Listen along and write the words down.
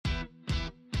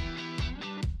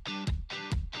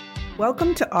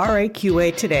Welcome to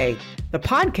RAQA Today, the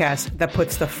podcast that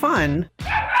puts the fun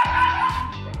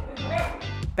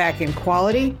back in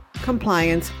quality,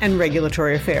 compliance, and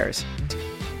regulatory affairs.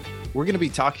 We're going to be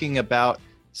talking about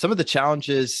some of the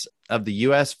challenges of the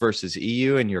U.S. versus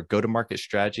EU and your go-to-market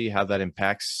strategy, how that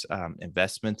impacts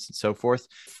investments and so forth.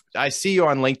 I see you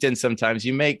on LinkedIn sometimes.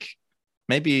 You make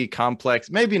maybe complex,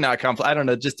 maybe not complex. I don't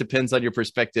know. It just depends on your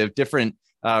perspective. Different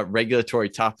regulatory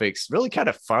topics, really kind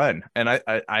of fun. And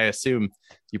I assume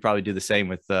you probably do the same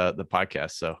with the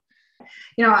podcast. So,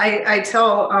 I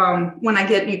tell when I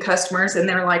get new customers and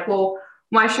they're like, well,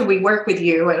 why should we work with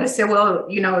you? And I say, well,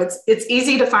 it's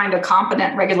easy to find a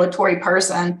competent regulatory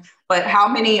person, but how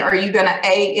many are you going to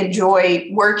A, enjoy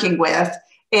working with,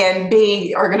 and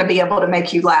B, are going to be able to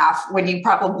make you laugh when you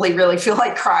probably really feel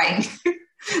like crying?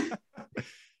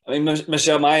 I mean,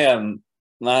 Michelle,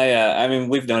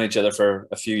 we've known each other for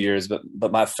a few years,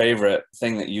 but my favorite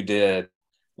thing that you did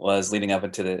was leading up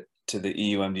into the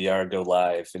EU MDR go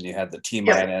live, and you had the T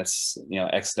minus,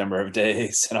 X number of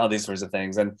days and all these sorts of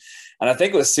things. And I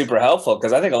think it was super helpful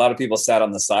because I think a lot of people sat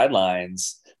on the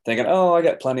sidelines thinking, oh, I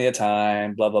got plenty of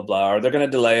time, blah, blah, blah, or they're going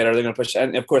to delay it, or they're going to push it.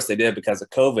 And of course they did because of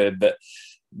COVID,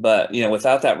 but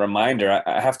without that reminder,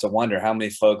 I have to wonder how many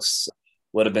folks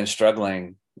would have been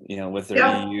struggling, with their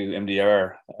EU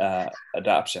MDR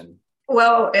adoption.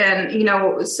 Well,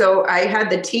 and, so I had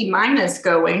the T minus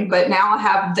going, but now I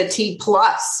have the T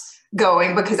plus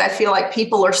going because I feel like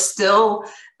people are still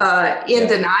in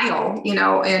denial,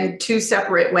 in two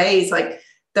separate ways. Like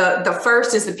the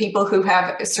first is the people who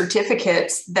have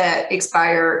certificates that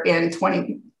expire in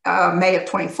May of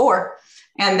 24.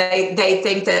 And they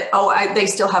think that, they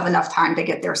still have enough time to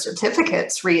get their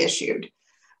certificates reissued.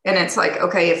 And it's like,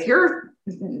 okay, if your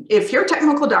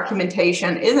technical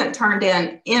documentation isn't turned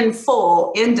in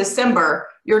full in December,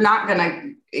 you're not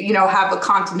going to, have a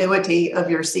continuity of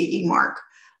your CE mark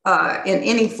in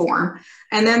any form.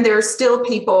 And then there's still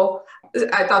people,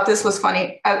 I thought this was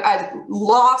funny. I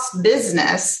lost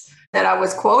business that I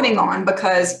was quoting on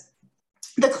because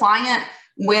the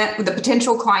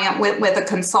potential client went with a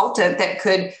consultant that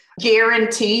could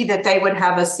guarantee that they would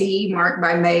have a CE mark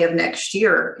by May of next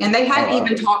year. And they hadn't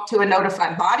even talked to a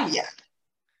notified body yet.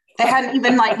 They hadn't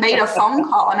even made a phone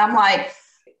call. And I'm like,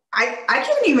 I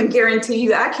can't even guarantee you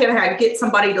that I can't get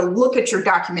somebody to look at your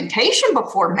documentation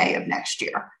before May of next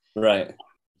year. Right.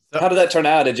 So how did that turn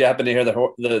out? Did you happen to hear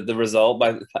the result?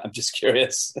 I'm just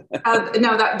curious.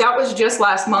 No, that was just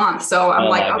last month. So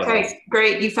I'm okay,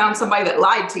 great. You found somebody that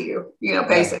lied to you,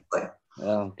 basically.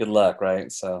 Well, good luck,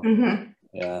 right? So,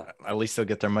 yeah. At least they'll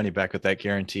get their money back with that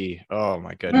guarantee. Oh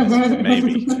my goodness,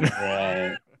 maybe.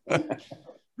 Right.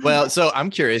 Well, so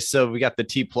I'm curious. So we got the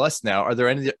T plus now. Are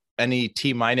there any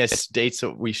T minus dates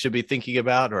that we should be thinking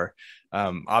about? Or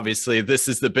obviously this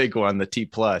is the big one, the T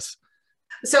plus.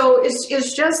 So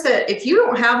it's just that if you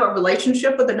don't have a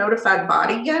relationship with a notified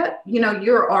body yet,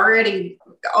 you're already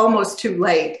almost too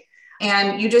late.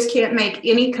 And you just can't make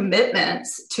any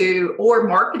commitments to or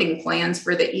marketing plans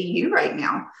for the EU right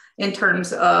now in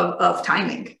terms of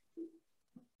timing.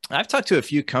 I've talked to a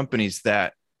few companies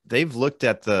that they've looked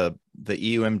at the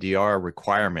EU MDR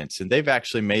requirements, and they've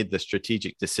actually made the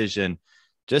strategic decision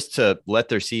just to let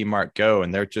their CE mark go,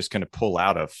 and they're just going to pull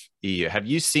out of EU. Have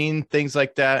you seen things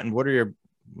like that? And what are your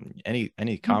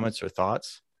any comments or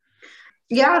thoughts?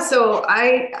 Yeah, so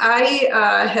I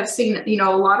have seen, a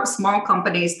lot of small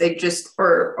companies, they just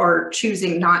are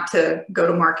choosing not to go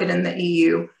to market in the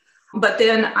EU. But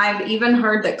then I've even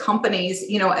heard that companies,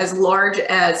 as large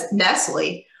as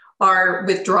Nestle are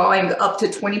withdrawing up to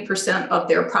 20% of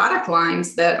their product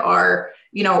lines that are,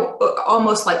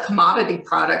 almost like commodity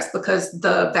products because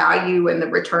the value and the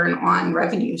return on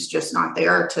revenue is just not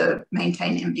there to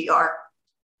maintain MDR.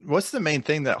 What's the main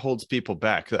thing that holds people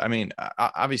back? I mean,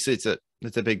 obviously it's a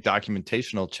big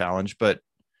documentational challenge, but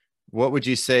what would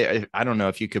you say? I don't know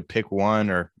if you could pick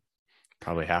one or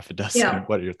probably half a dozen. Yeah.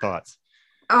 What are your thoughts?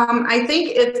 I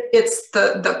think it's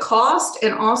the cost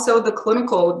and also the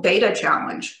clinical data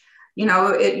challenge.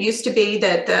 It used to be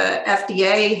that the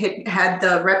FDA had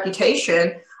the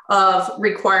reputation of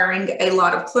requiring a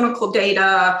lot of clinical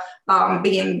data,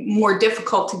 being more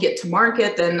difficult to get to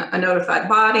market than a notified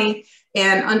body.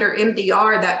 And under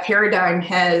MDR, that paradigm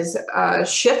has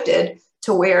shifted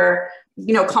to where,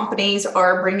 companies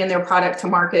are bringing their product to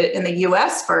market in the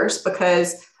US first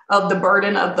because of the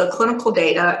burden of the clinical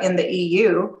data in the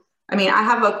EU. I mean, I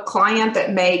have a client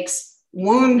that makes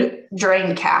wound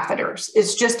drain catheters.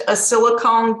 It's just a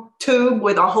silicone tube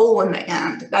with a hole in the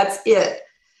end. That's it.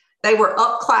 They were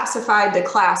up classified to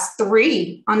class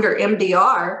 3 under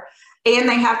MDR. and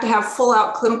they have to have full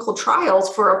out clinical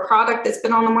trials for a product that's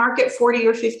been on the market 40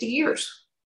 or 50 years.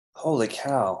 Holy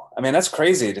cow. I mean, that's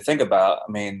crazy to think about.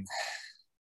 I mean,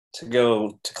 to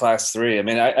go to class 3. I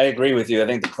mean, I agree with you. I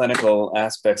think the clinical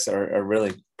aspects are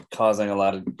really causing a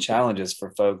lot of challenges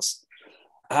for folks.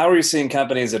 How are you seeing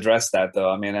companies address that, though?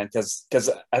 I mean, because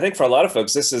I think for a lot of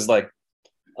folks, this is like,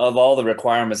 of all the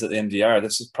requirements of the MDR,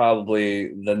 this is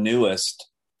probably the newest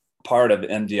part of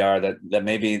MDR that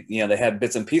maybe, you know, they had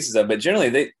bits and pieces of, but generally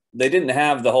they didn't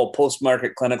have the whole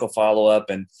post-market clinical follow-up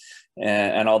and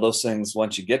all those things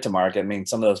once you get to market. I mean,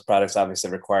 some of those products obviously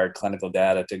required clinical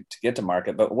data to get to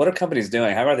market, but what are companies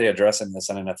doing? How are they addressing this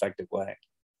in an effective way?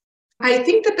 I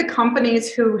think that the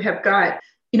companies who have got,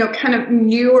 you know, kind of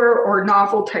newer or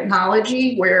novel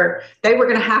technology where they were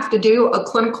going to have to do a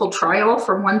clinical trial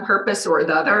for one purpose or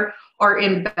the other are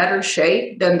in better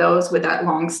shape than those with that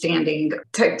long-standing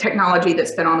technology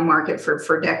that's been on the market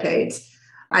for decades.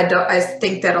 I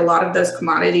think that a lot of those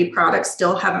commodity products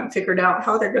still haven't figured out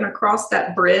how they're going to cross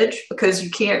that bridge, because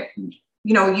you can't,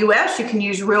 you know, US, you can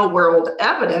use real world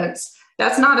evidence.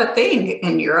 That's not a thing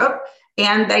in Europe.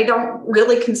 And they don't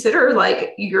really consider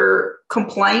like your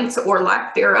complaints or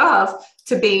lack thereof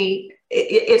to be,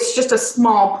 it's just a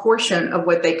small portion of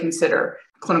what they consider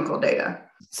clinical data.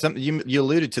 You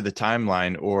alluded to the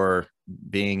timeline, or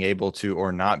being able to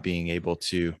or not being able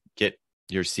to get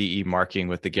your CE marking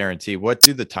with the guarantee. What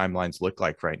do the timelines look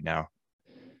like right now?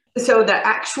 So the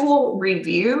actual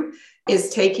review is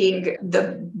taking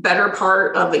the better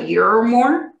part of a year or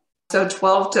more. So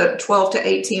 12 to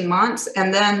 18 months.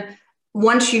 And then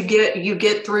once you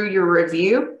get through your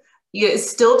review, it's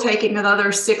still taking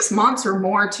another 6 months or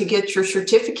more to get your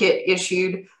certificate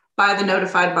issued by the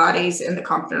notified bodies and the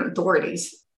competent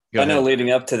authorities. I know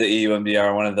leading up to the EU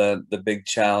MDR, one of the big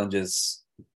challenges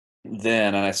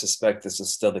then, and I suspect this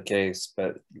is still the case,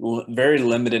 but very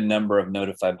limited number of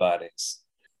notified bodies.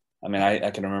 I mean, I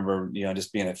can remember, you know,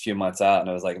 just being a few months out, and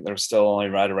it was like there was still only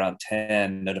right around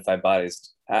 10 notified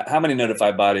bodies. How many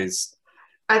notified bodies?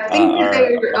 I think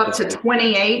they're up to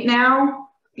 28 now,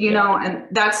 you know, and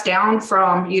that's down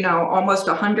from, you know, almost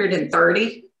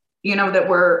 130, you know, that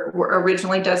were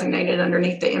originally designated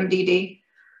underneath the MDD.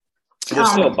 So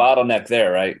there's still a bottleneck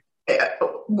there, right?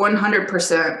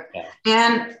 100%. Yeah.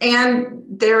 And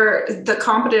the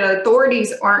competent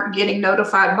authorities aren't getting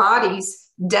notified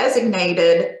bodies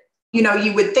designated. You know,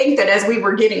 you would think that as we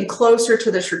were getting closer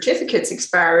to the certificates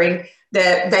expiring,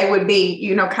 that they would be,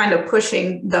 you know, kind of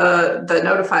pushing the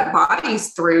notified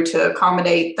bodies through to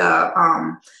accommodate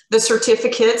the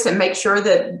certificates and make sure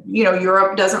that, you know,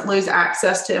 Europe doesn't lose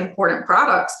access to important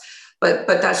products. But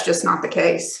that's just not the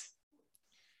case.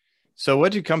 So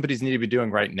what do companies need to be doing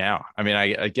right now? I mean,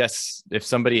 I guess if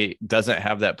somebody doesn't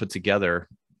have that put together,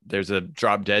 there's a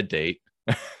drop dead date.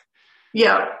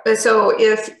 Yeah. So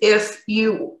if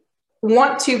you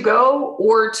want to go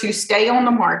or to stay on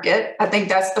the market, I think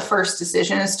that's the first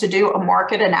decision, is to do a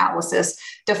market analysis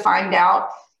to find out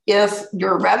if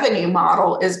your revenue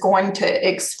model is going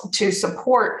to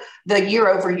support the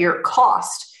year-over-year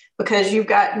cost. Because you've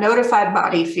got notified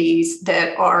body fees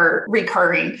that are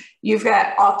recurring. You've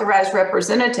got authorized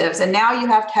representatives, and now you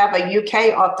have to have a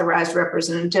UK authorized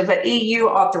representative, an EU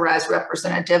authorized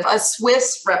representative, a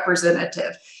Swiss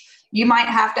representative. You might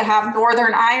have to have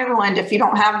Northern Ireland if you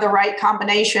don't have the right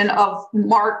combination of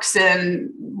marks and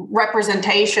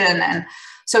representation. And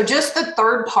so just the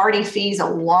third-party fees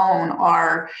alone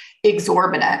are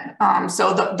exorbitant.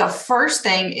 So the first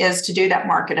thing is to do that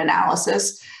market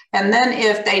analysis. And then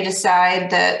if they decide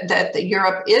that the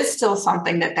Europe is still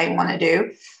something that they want to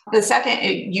do, the second,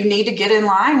 you need to get in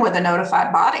line with a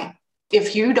notified body.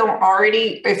 If you're not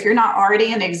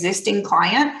already an existing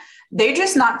client, they're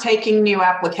just not taking new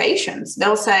applications.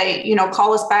 They'll say, you know,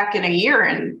 call us back in a year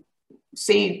and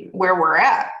see where we're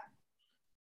at.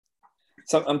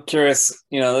 So I'm curious,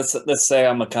 you know, let's say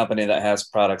I'm a company that has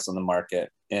products on the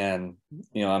market, and,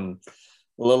 you know, I'm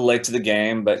a little late to the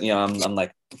game, but, you know, I'm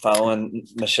like following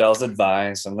Michelle's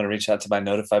advice. I'm going to reach out to my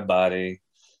notified body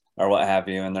or what have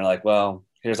you. And they're like, well,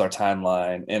 here's our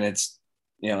timeline. And it's,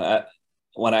 you know,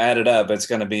 when I add it up, it's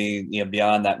going to be, you know,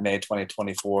 beyond that May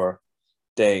 2024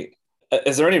 date.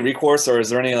 Is there any recourse, or is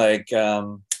there any like,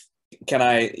 can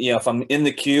I, you know, if I'm in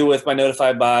the queue with my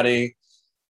notified body,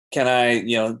 can I,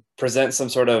 you know, present some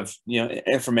sort of, you know,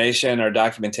 information or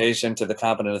documentation to the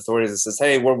competent authorities that says,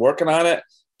 hey, we're working on it.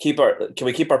 Can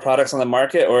we keep our products on the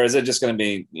market, or is it just going to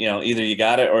be, you know, either you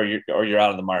got it or you're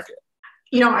out of the market?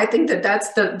 You know, I think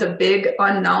that's the big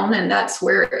unknown, and that's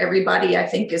where everybody, I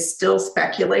think, is still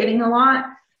speculating a lot.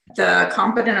 The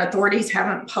competent authorities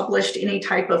haven't published any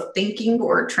type of thinking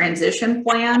or transition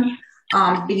plan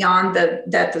beyond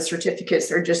that the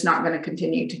certificates are just not going to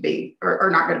continue to be or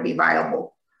not going to be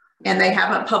viable. And they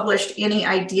haven't published any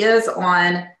ideas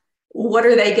on what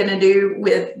are they going to do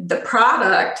with the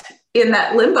product in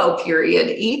that limbo period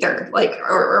either. Like,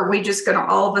 are we just going to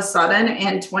all of a sudden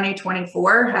in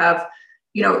 2024 have,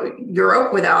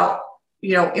 Europe without,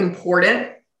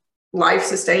 important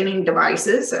life-sustaining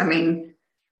devices? I mean,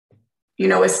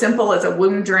 as simple as a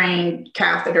wound drain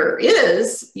catheter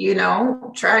is,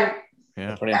 try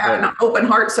having an open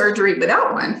heart surgery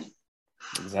without one.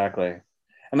 Exactly.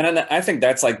 I mean, I think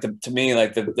that's like to me,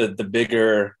 like the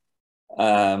bigger,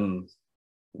 I'll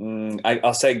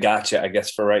say gotcha, I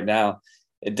guess, for right now.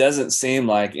 It doesn't seem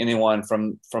like anyone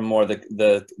from more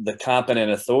the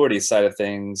competent authority side of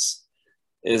things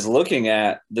is looking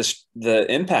at the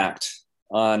impact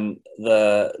on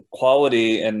the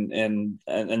quality and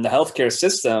the healthcare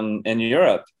system in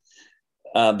Europe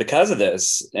because of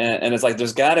this. And it's like,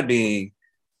 there's got to be,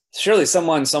 surely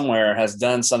someone somewhere has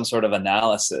done some sort of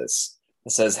analysis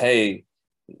that says, hey,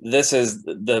 this is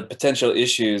the potential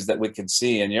issues that we could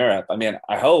see in Europe. I mean,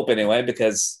 I hope anyway,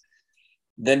 because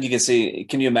then you can see,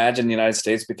 can you imagine the United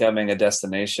States becoming a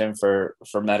destination for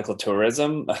medical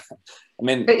tourism? I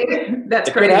mean, that's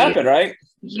it could happen, right?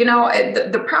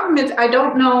 The problem is, I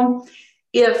don't know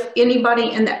if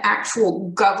anybody in the actual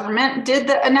government did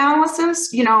the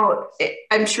analysis.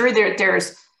 I'm sure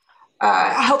there's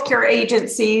healthcare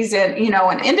agencies and,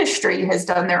 an industry has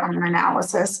done their own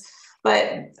analysis.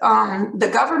 But the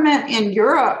government in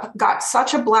Europe got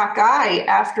such a black eye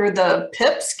after the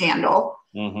PIP scandal.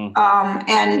 Mm-hmm.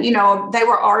 And, they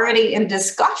were already in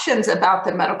discussions about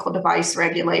the medical device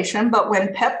regulation. But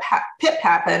when PIP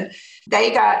happened,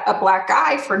 they got a black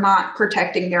eye for not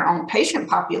protecting their own patient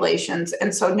populations.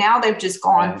 And so now they've just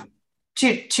gone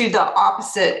to the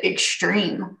opposite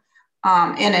extreme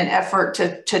in an effort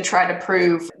to try to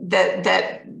prove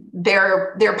that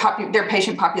their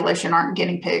patient population aren't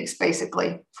guinea pigs,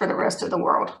 basically, for the rest of the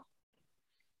world.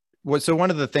 So one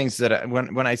of the things that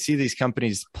when I see these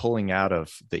companies pulling out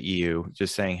of the EU,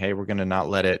 just saying, hey, we're going to not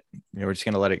let it, we're just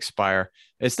going to let it expire.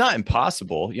 It's not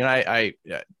impossible. I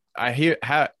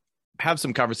have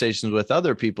some conversations with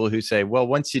other people who say, well,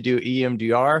 once you do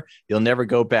EMDR, you'll never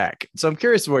go back. So I'm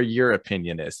curious where your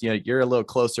opinion is. You're a little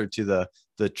closer to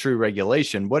the true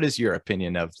regulation. What is your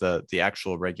opinion of the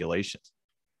actual regulations?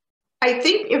 I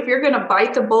think if you're going to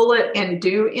bite the bullet and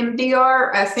do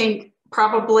MDR, I think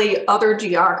probably other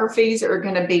geographies are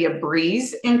going to be a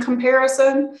breeze in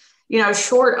comparison,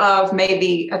 short of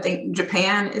maybe, I think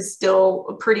Japan is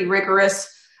still pretty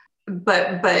rigorous,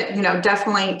 but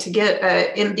definitely to get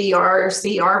a MDR or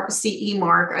CE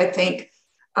mark, I think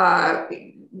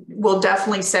will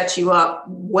definitely set you up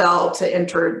well to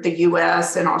enter the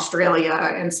US and Australia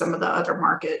and some of the other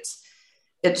markets.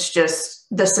 It's just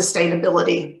the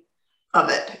sustainability of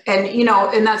it. And,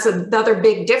 and that's another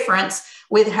big difference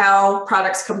with how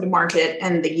products come to market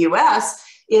in the US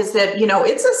is that,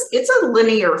 it's a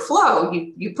linear flow.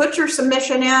 You put your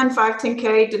submission in,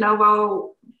 510K, de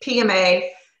novo, PMA,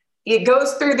 it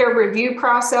goes through their review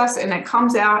process and it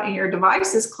comes out and your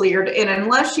device is cleared. And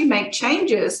unless you make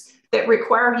changes that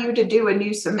require you to do a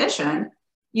new submission,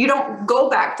 you don't go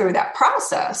back through that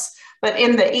process. But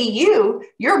in the EU,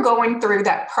 you're going through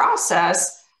that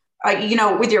process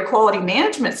with your quality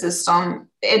management system,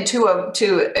 and to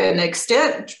an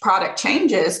extent, product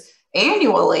changes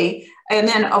annually, and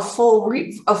then a full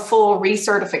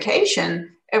recertification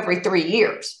every 3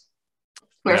 years.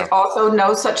 There's also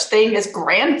no such thing as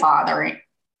grandfathering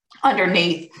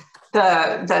underneath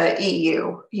the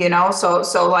EU.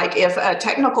 So like if a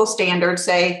technical standard,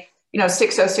 say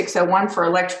 60601 for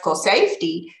electrical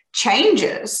safety,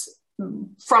 changes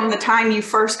from the time you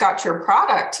first got your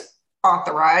product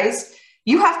authorized,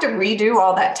 you have to redo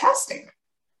all that testing.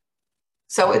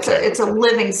 So it's a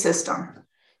living system.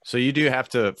 So you do have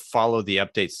to follow the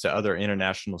updates to other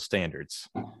international standards.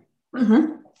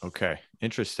 Mm-hmm. Okay,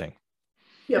 interesting.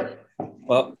 Yep.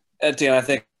 Well, Etienne, I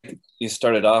think you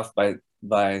started off by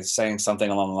saying something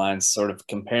along the lines, sort of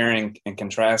comparing and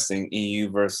contrasting EU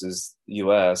versus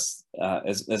US.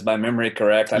 Is my memory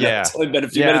correct? I know it's only been a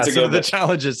few minutes ago. So the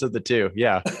challenges of the two.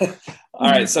 Yeah. All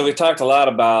right. So we talked a lot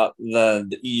about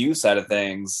the EU side of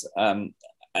things.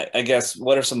 I guess,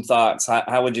 what are some thoughts?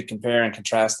 How would you compare and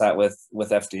contrast that with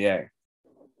FDA?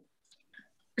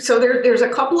 So there's a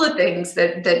couple of things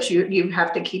that you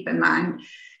have to keep in mind.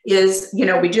 Is,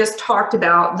 we just talked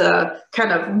about the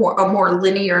kind of a more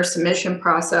linear submission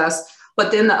process,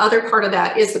 but then the other part of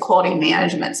that is the quality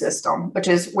management system, which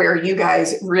is where you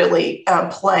guys really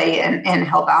play and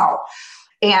help out.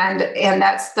 And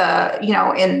that's the,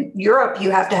 in Europe, you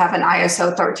have to have an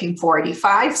ISO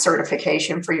 13485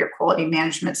 certification for your quality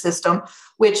management system,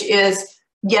 which is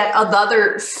yet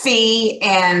another fee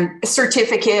and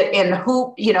certificate and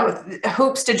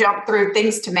hoops to jump through,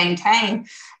 things to maintain.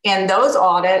 And those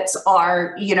audits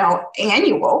are,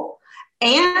 annual.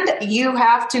 And you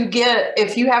have to get,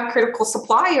 if you have critical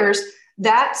suppliers,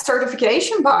 that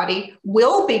certification body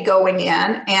will be going in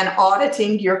and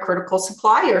auditing your critical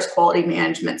suppliers quality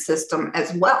management system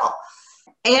as well.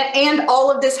 And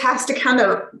all of this has to kind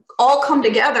of all come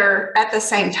together at the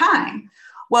same time.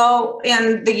 Well,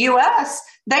 in the US,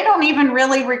 they don't even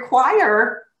really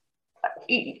require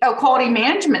a quality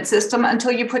management system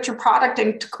until you put your product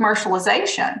into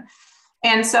commercialization.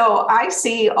 And so I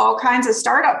see all kinds of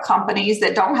startup companies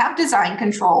that don't have design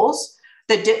controls,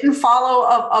 that didn't follow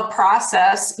a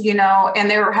process, and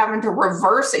they were having to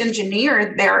reverse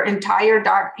engineer their entire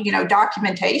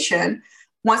documentation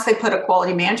once they put a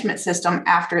quality management system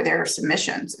after their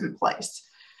submissions in place.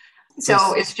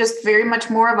 So it's just very much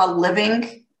more of a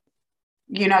living,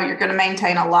 you're going to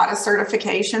maintain a lot of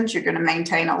certifications, you're going to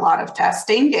maintain a lot of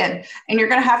testing, and you're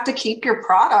going to have to keep your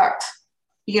product,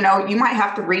 you might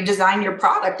have to redesign your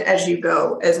product as you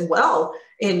go as well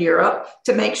in Europe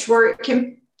to make sure it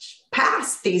can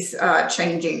pass these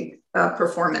changing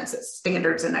performance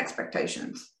standards and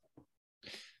expectations.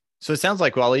 So it sounds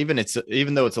like, well, even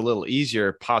though it's a little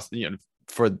easier,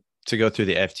 to go through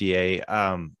the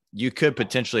FDA, you could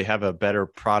potentially have a better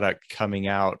product coming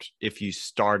out if you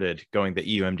started going the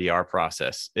EU MDR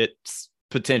process. It's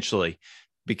potentially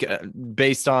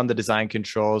based on the design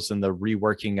controls and the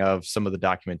reworking of some of the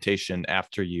documentation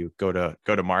after you go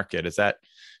to market. Is that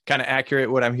kind of accurate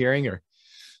what I'm hearing, or?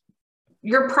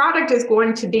 Your product is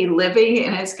going to be living,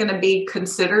 and it's going to be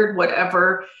considered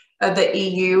whatever the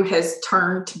EU has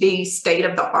termed to be state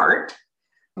of the art,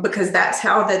 because that's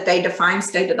how that they define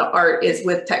state of the art, is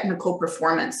with technical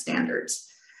performance standards.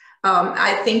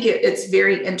 I think it's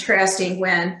very interesting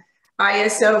when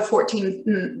ISO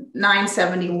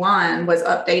 14971 was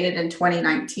updated in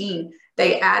 2019,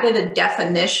 they added a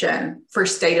definition for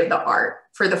state of the art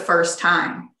for the first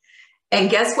time.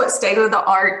 And guess what state of the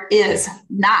art is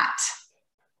not?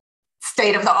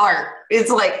 State of the art. It's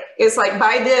like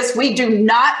by this, we do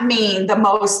not mean the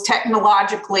most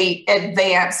technologically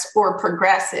advanced or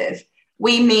progressive.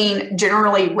 We mean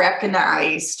generally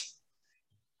recognized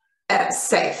as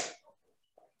safe.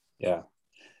 Yeah.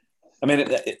 I mean,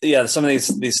 some of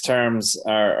these terms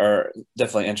are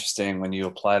definitely interesting when you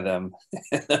apply them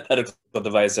in the medical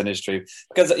device industry,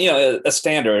 because, a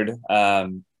standard, by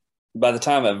the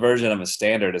time a version of a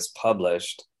standard is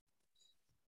published,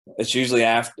 it's usually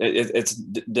after it's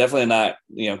definitely not,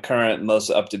 current, most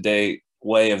up-to-date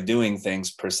way of doing things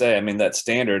per se. I mean, that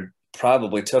standard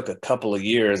probably took a couple of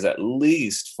years at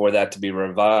least for that to be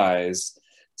revised.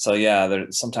 So yeah,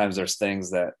 sometimes there's things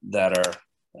that are,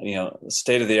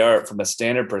 state of the art from a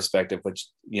standard perspective, which,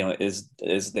 is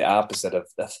the opposite of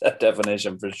that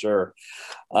definition for sure.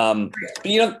 But,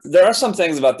 there are some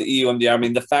things about the EU MDR. I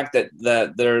mean, the fact that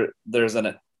there's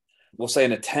an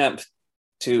attempt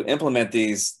to implement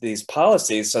these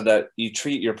policies so that you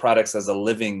treat your products as a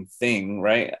living thing,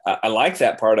 right? I like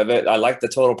that part of it. I like the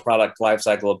total product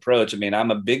lifecycle approach. I mean,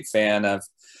 I'm a big fan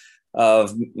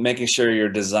of making sure your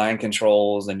design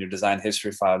controls and your design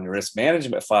history file and your risk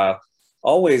management file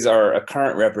always are a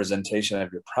current representation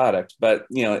of your product. But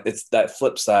it's that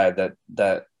flip side that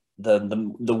the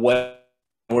way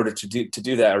in order to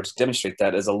do that or to demonstrate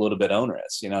that is a little bit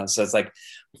onerous. So it's like,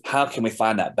 how can we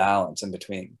find that balance in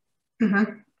between?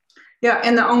 Mm-hmm. Yeah,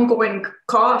 and the ongoing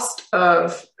cost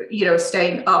of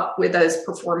staying up with those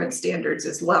performance standards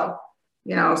as well.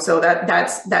 So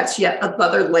that's yet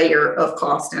another layer of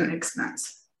cost and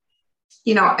expense.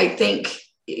 I think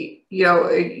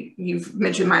you've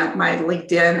mentioned my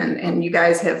LinkedIn, and you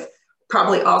guys have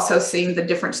probably also seen the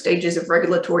different stages of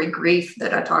regulatory grief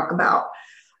that I talk about.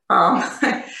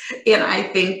 And I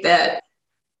think that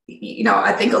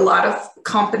I think a lot of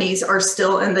companies are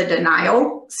still in the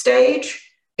denial stage.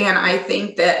 And I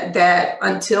think that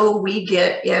until we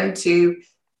get into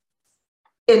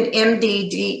an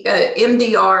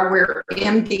MDR where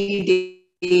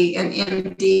MDD and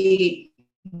MDD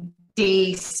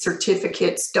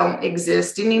certificates don't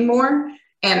exist anymore,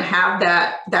 and have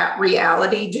that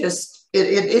reality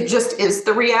it just is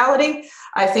the reality,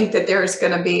 I think that there's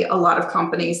going to be a lot of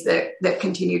companies that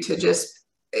continue to just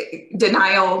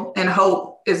denial and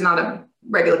hope is not a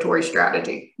regulatory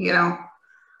strategy,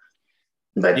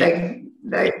 but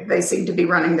they seem to be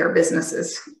running their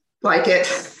businesses like it.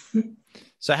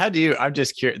 So I'm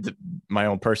just curious, my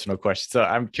own personal question. So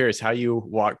I'm curious how you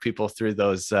walk people through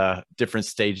those different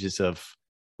stages of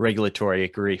regulatory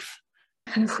grief.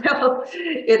 Well,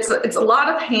 it's a lot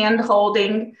of hand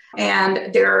holding,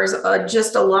 and there's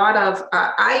just a lot of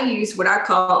I use what I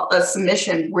call a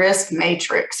submission risk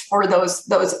matrix for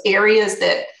those areas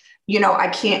that I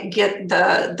can't get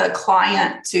the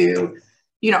client to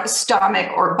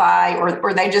stomach or buy,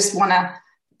 or they just want to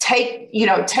take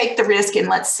the risk and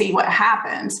let's see what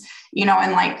happens,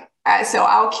 and so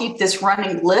I'll keep this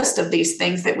running list of these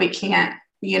things that we can't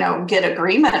get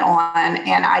agreement on,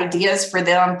 and ideas for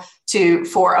them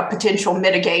for a potential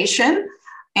mitigation,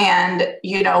 and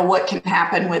what can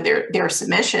happen with their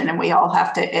submission. And we all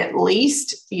have to at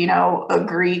least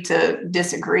agree to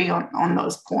disagree on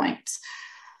those points.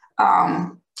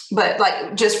 But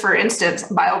like, just for instance,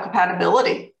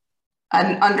 biocompatibility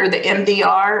under the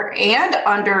MDR and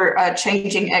under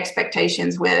changing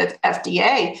expectations with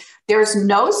FDA, there's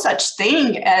no such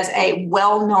thing as a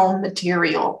well-known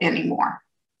material anymore.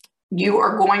 You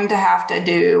are going to have to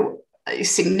do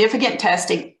significant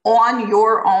testing on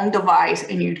your own device,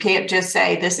 and you can't just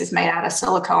say this is made out of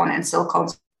silicone, and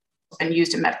silicone's been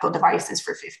used in medical devices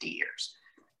for 50 years.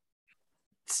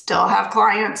 Still have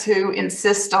clients who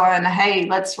insist on, hey,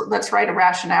 let's write a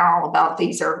rationale about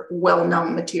these are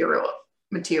well-known materials.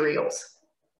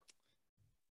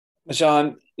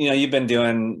 Michelle, you've been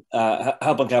doing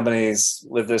helping companies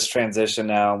with this transition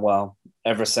now, well,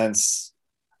 ever since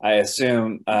I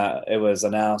assume it was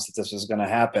announced that this was going to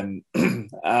happen.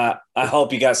 I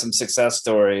hope you got some success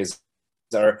stories,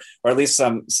 or at least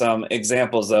some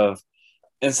examples of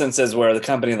instances where the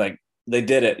company, like, they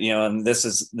did it, and this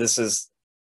is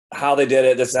how they did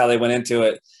it. This is how they went into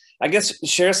it. I guess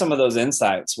share some of those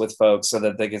insights with folks so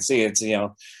that they can see it's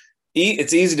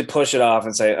easy to push it off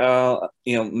and say, oh,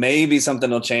 maybe something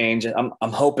will change.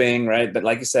 I'm hoping, right? But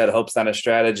like you said, hope's not a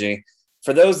strategy.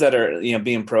 For those that are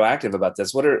being proactive about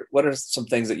this, what are some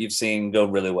things that you've seen go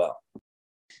really well?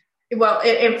 Well,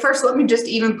 and first, let me just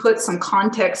even put some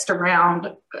context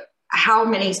around how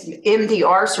many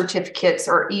MDR certificates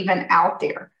are even out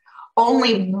there.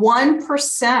 Only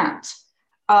 1%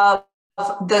 of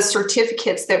the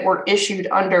certificates that were issued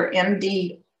under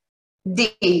MDD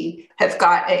have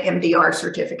got an MDR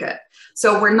certificate.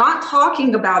 So we're not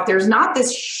talking about, there's not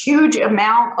this huge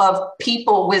amount of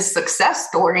people with success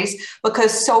stories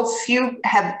because so few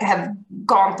have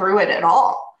gone through it at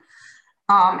all.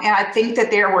 And I think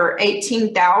that there were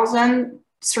 18,000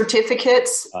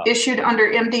 certificates issued under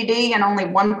MDD, and only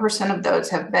 1% of those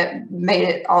have made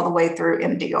it all the way through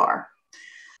MDR.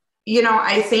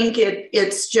 I think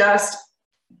it's just,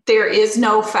 there is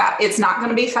no it's not going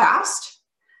to be fast.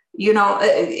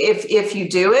 If you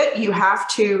do it, you have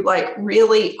to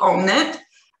really own it.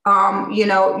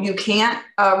 You can't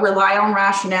rely on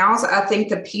rationales. I think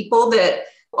the people that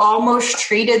almost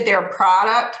treated their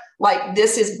product like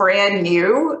this is brand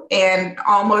new and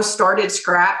almost started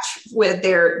scratch with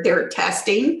their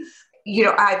testing,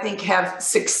 I think have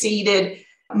succeeded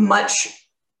much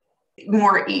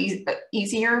more easily,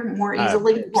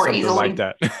 like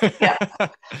that. Yeah,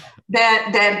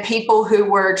 than people who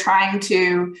were trying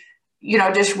to,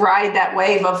 just ride that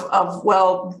wave of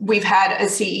well, we've had a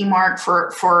CE mark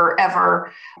for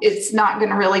forever. It's not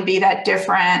going to really be that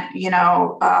different,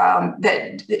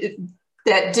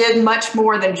 that did much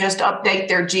more than just update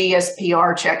their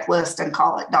GSPR checklist and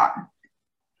call it done.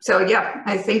 So yeah,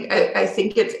 I think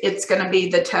it's going to be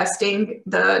the testing,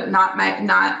 the not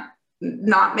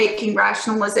making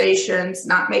rationalizations,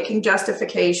 not making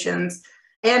justifications,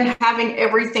 and having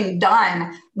everything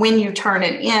done when you turn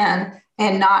it in,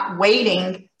 and not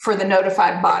waiting for the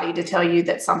notified body to tell you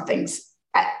that something's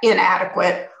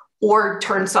inadequate or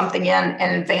turn something in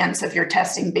advance of your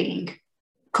testing being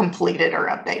completed or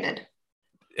updated.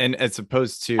 And as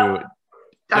opposed to...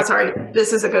 Sorry,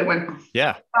 this is a good one.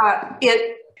 Yeah.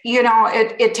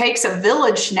 It takes a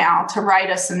village now to write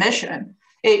a submission.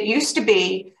 It used to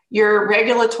be your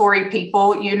regulatory people,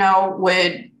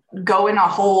 would go in a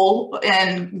hole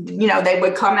and, they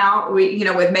would come out,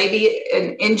 with maybe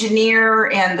an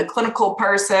engineer and the clinical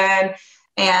person.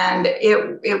 And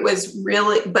it was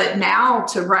really, but now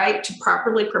to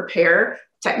properly prepare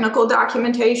technical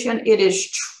documentation, it is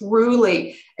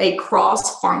truly a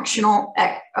cross-functional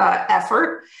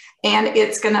effort. And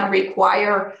it's going to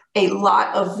require a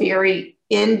lot of very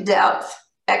in-depth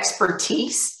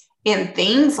expertise in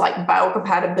things like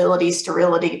biocompatibility,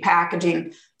 sterility,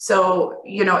 packaging. So,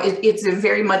 it's a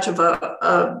very much of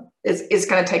it's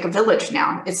going to take a village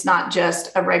now. It's not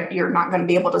just you're not going to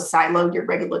be able to silo your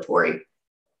regulatory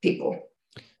people.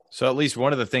 So at least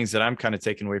one of the things that I'm kind of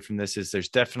taking away from this is there's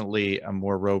definitely a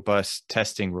more robust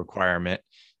testing requirement.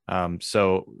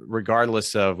 So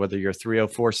regardless of whether you're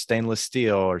 304 stainless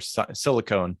steel or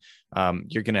silicone,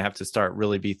 you're going to have to start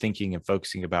really be thinking and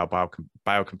focusing about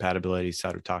biocompatibility,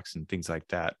 cytotoxin, things like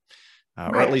that,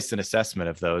 or at least an assessment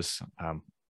of those.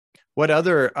 What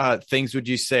other things would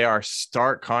you say are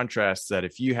stark contrasts that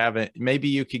if you haven't, maybe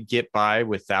you could get by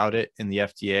without it in the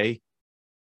FDA,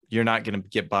 you're not going to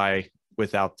get by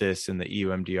without this in the EU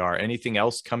MDR? Anything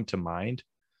else come to mind?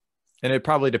 And it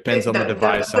probably depends on the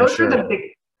device, I'm sure.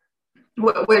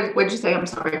 What did you say? I'm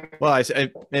sorry. Well,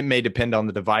 it may depend on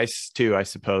the device too, I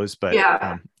suppose, but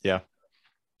yeah.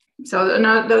 So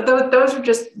no,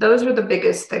 those are the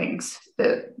biggest things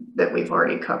that we've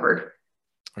already covered.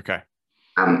 Okay.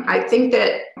 I think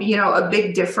that, a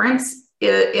big difference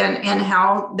in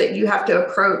how that you have to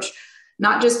approach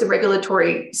not just the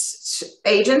regulatory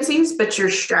agencies, but your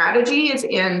strategies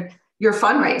in your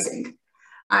fundraising.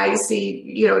 I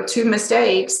see, two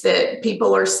mistakes that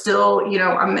people are still,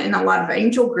 I'm in a lot of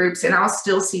angel groups and I'll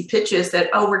still see pitches that,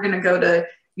 we're going to go to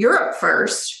Europe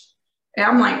first. And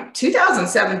I'm like,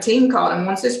 2017 called and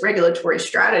wants this regulatory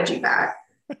strategy back.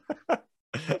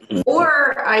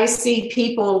 Or I see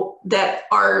people that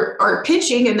are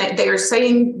pitching and that they are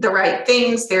saying the right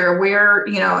things. They're aware,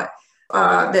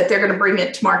 that they're going to bring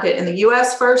it to market in the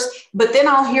US first. But then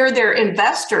I'll hear their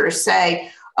investors say,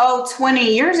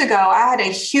 20 years ago, I had a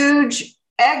huge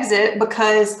exit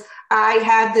because I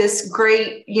had this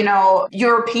great,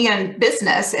 European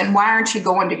business. And why aren't you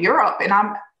going to Europe? And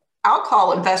I'll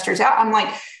call investors out. I'm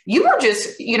like, you are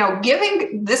just,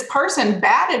 giving this person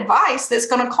bad advice that's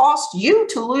going to cost you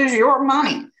to lose your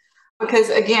money. Because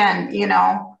again,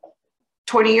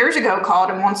 20 years ago called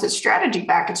and wants its strategy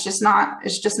back. It's just not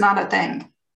a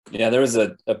thing. Yeah, there was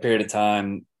a period of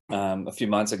time a few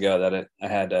months ago that I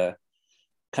had a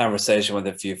conversation with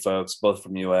a few folks, both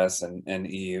from US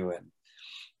and EU. And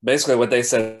basically what they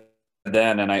said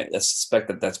then, and I suspect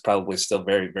that that's probably still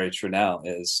very, very true now,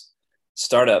 is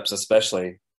startups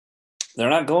especially, they're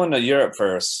not going to Europe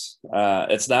first.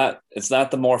 It's not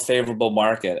the more favorable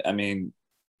market. I mean,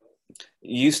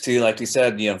 used to, like you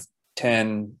said,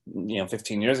 10,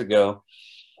 15 years ago,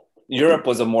 Europe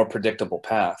was a more predictable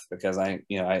path because I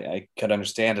could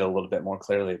understand it a little bit more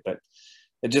clearly. But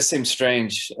it just seems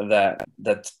strange that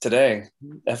today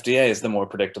FDA is the more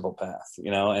predictable path,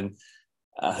 and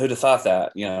who'd have thought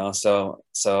that,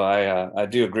 So I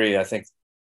do agree. I think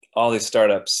all these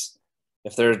startups,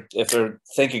 if they're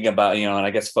thinking about, and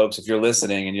I guess folks, if you're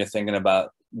listening and you're thinking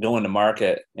about going to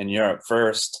market in Europe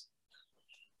first,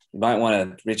 you might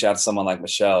want to reach out to someone like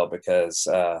Michelle because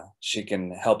she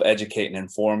can help educate and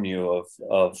inform you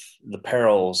of the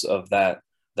perils of that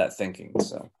thinking.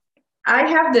 So I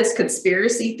have this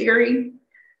conspiracy theory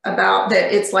about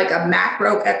that it's like a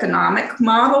macroeconomic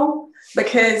model,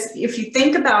 because if you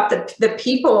think about the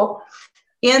people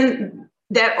in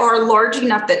that are large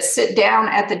enough that sit down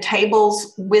at the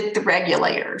tables with the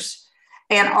regulators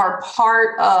and are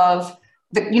part of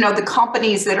the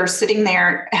companies that are sitting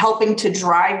there helping to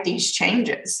drive these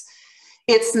changes.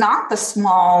 It's not the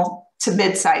small to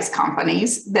mid-sized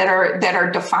companies that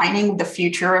are defining the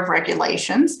future of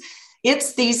regulations.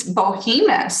 It's these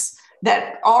behemoths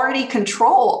that already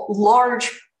control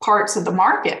large parts of the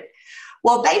market.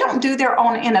 Well, they don't do their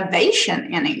own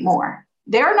innovation anymore.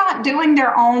 They're not doing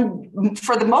their own,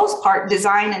 for the most part,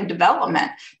 design and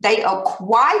development. They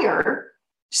acquire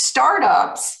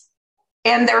startups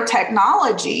and their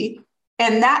technology,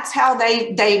 and that's how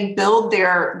they build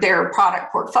their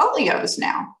product portfolios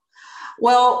now.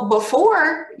 Well,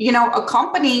 before, a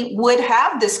company would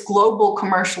have this global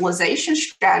commercialization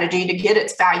strategy to get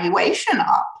its valuation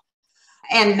up.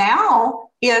 And now,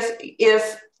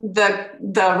 if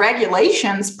the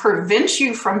regulations prevent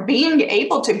you from being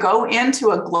able to go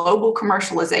into a global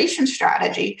commercialization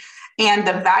strategy, and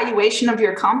the valuation of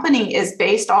your company is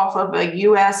based off of a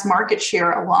US market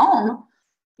share alone,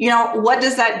 what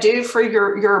does that do for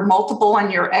your multiple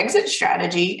and your exit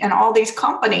strategy? And all these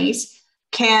companies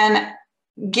can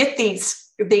get these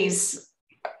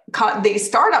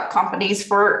startup companies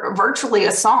for virtually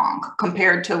a song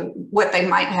compared to what they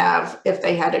might have if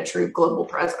they had a true global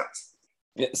presence.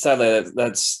 Yeah, sadly,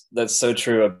 that's so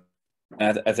true.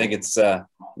 I think it's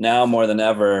now more than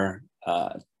ever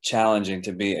challenging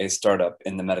to be a startup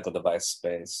in the medical device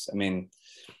space. I mean,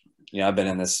 I've been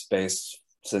in this space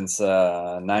since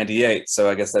 98, so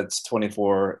I guess that's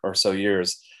 24 or so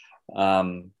years.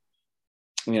 I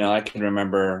can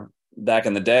remember back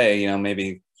in the day,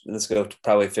 maybe let's go to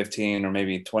probably 15 or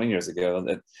maybe 20 years ago,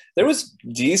 that there was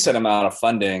decent amount of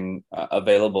funding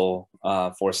available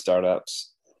for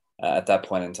startups at that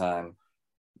point in time.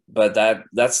 But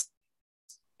that's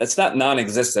it's not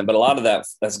non-existent, but a lot of that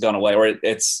has gone away, or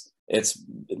it's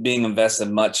being invested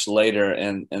much later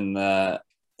in the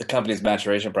company's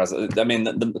maturation process. I mean,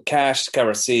 the cash to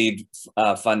cover seed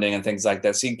funding and things like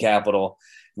that, seed capital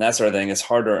and that sort of thing is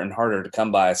harder and harder to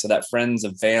come by. So that friends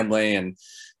and family and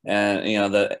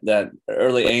that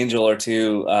early angel or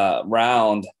two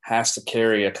round has to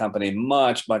carry a company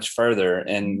much, much further.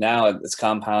 And now it's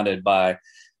compounded by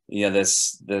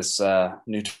this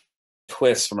new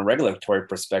twist from a regulatory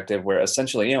perspective, where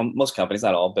essentially, most companies,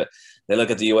 not all, but they look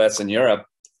at the US and Europe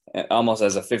almost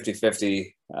as a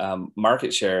 50-50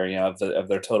 market share, of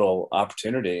their total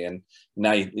opportunity. And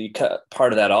now you cut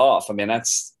part of that off. I mean,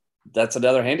 that's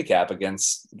another handicap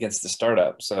against the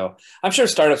startup. So I'm sure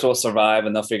startups will survive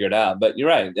and they'll figure it out. But you're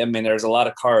right. I mean, there's a lot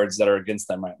of cards that are against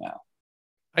them right now.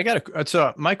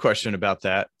 So my question about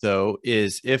that, though,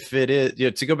 is if it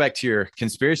is, to go back to your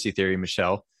conspiracy theory,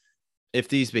 Michelle, if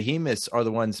these behemoths are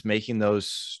the ones making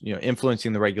those,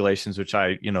 influencing the regulations, which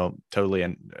I,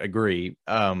 totally agree,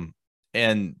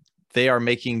 and they are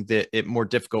making it more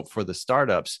difficult for the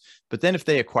startups. But then if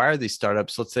they acquire these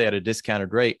startups, let's say at a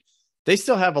discounted rate, they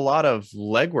still have a lot of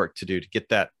legwork to do to get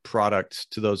that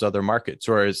product to those other markets.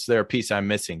 Or is there a piece I'm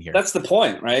missing here? That's the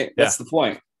point, right? That's the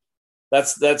point.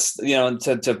 That's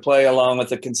to play along with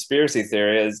the conspiracy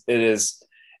theory is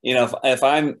if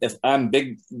I'm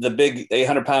the big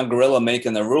 800-pound gorilla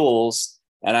making the rules,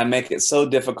 and I make it so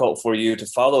difficult for you to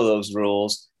follow those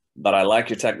rules, but I like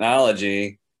your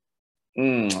technology,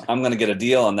 I'm going to get a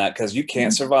deal on that because you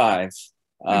can't survive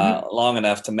long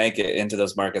enough to make it into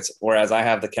those markets. Whereas I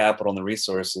have the capital and the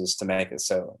resources to make it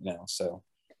so.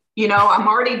 I'm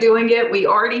already doing it. We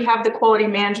already have the quality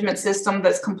management system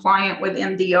that's compliant with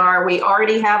MDR. We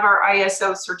already have our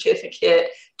ISO certificate.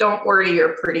 Don't worry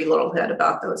your pretty little head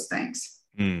about those things.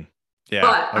 Yeah,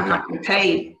 but I'm not going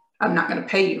to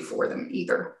pay you for them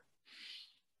either.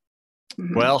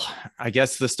 Well, I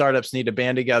guess the startups need to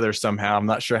band together somehow. I'm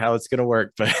not sure how it's going to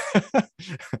work, but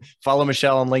follow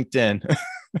Michelle on LinkedIn.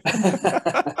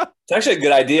 It's actually a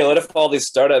good idea. What if all these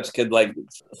startups could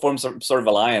form some sort of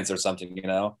alliance or something,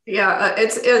 Yeah,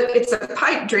 it's a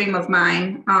pipe dream of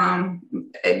mine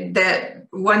that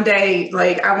one day,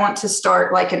 I want to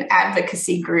start an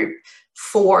advocacy group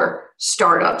for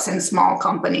startups and small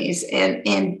companies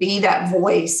and be that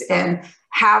voice and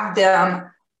have them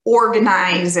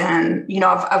organize. And,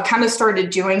 I've kind of started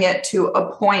doing it to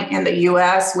a point in the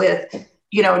US with,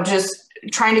 just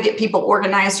trying to get people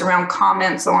organized around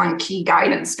comments on key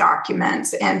guidance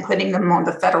documents and putting them on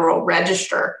the Federal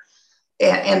Register.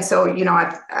 And so,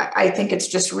 I think it's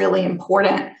just really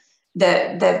important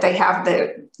that they have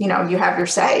you have your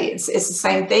say. It's the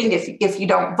same thing. If you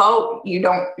don't vote,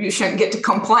 you shouldn't get to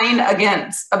complain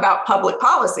about public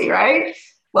policy, right?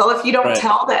 Well, if you don't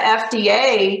tell the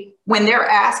FDA when they're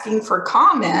asking for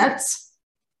comments,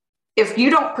 if you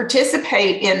don't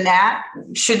participate in that,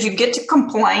 should you get to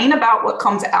complain about what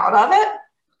comes out of it?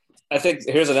 I think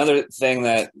here's another thing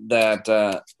that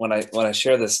when I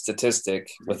share this statistic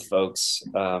with folks,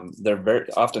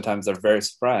 oftentimes they're very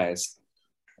surprised.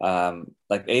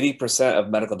 80% of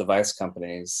medical device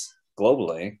companies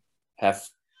globally have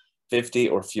 50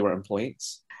 or fewer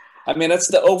employees. I mean, that's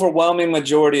the overwhelming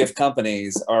majority of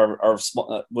companies are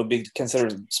small, would be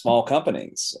considered small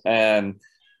companies. And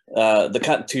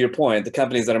to your point, the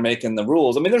companies that are making the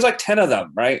rules, I mean, there's 10 of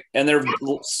them, right? And they're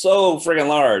so friggin'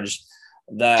 large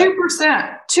that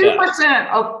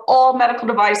 2% of all medical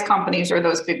device companies are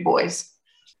those big boys.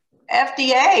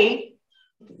 FDA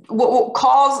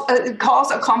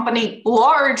calls a company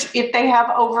large if they have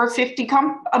over 50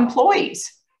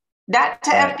 employees. That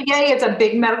to FDA is a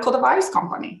big medical device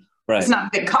company. Right. It's not a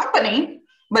big company,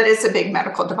 but it's a big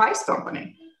medical device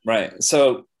company. Right.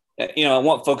 So, I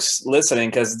want folks listening,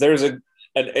 because there's at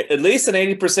least an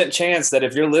 80% chance that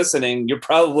if you're listening, you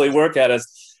probably work at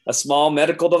a small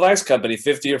medical device company,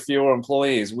 50 or fewer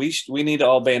employees. We need to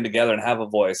all band together and have a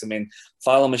voice. I mean,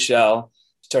 follow Michelle.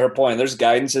 To her point, there's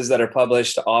guidances that are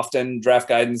published often, draft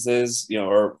guidances,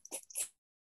 or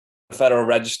Federal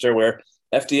Register, where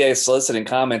FDA is soliciting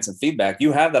comments and feedback.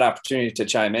 You have that opportunity to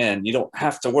chime in. You don't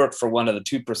have to work for one of the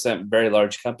 2% very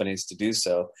large companies to do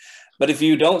so. But if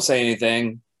you don't say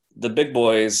anything, the big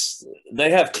boys,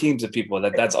 they have teams of people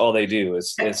that's all they do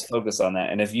is focus on that.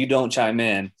 And if you don't chime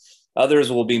in,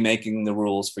 others will be making the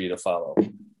rules for you to follow.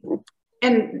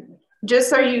 And just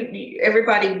so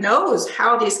everybody knows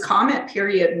how this comment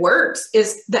period works,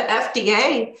 is the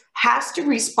FDA has to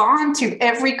respond to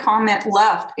every comment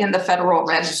left in the Federal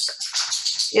Register.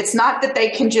 It's not that they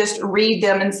can just read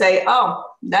them and say, oh,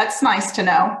 that's nice to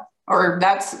know, or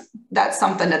that's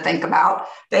something to think about.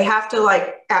 They have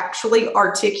to actually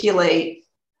articulate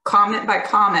comment by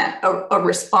comment, a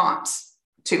response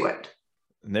to it.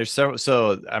 And there's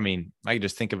so I mean, I can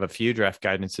just think of a few draft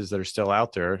guidances that are still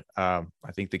out there. I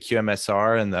think the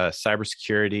QMSR and the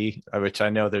cybersecurity, which I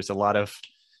know there's a lot of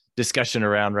discussion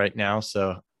around right now.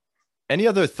 So any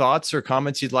other thoughts or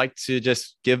comments you'd like to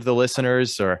just give the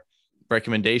listeners, or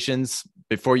recommendations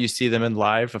before you see them in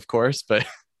live, of course, but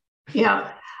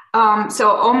yeah. So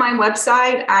on my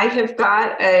website, I have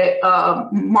got a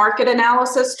market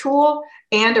analysis tool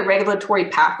and a regulatory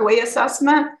pathway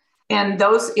assessment. And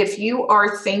those, if you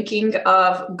are thinking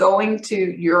of going to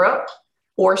Europe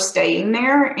or staying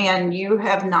there and you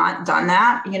have not done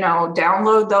that,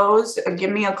 download those,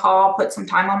 give me a call, put some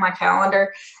time on my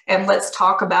calendar, and let's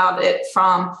talk about it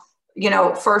from,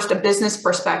 first a business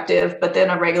perspective, but then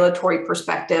a regulatory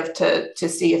perspective to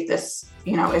see if this,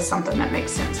 is something that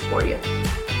makes sense for you.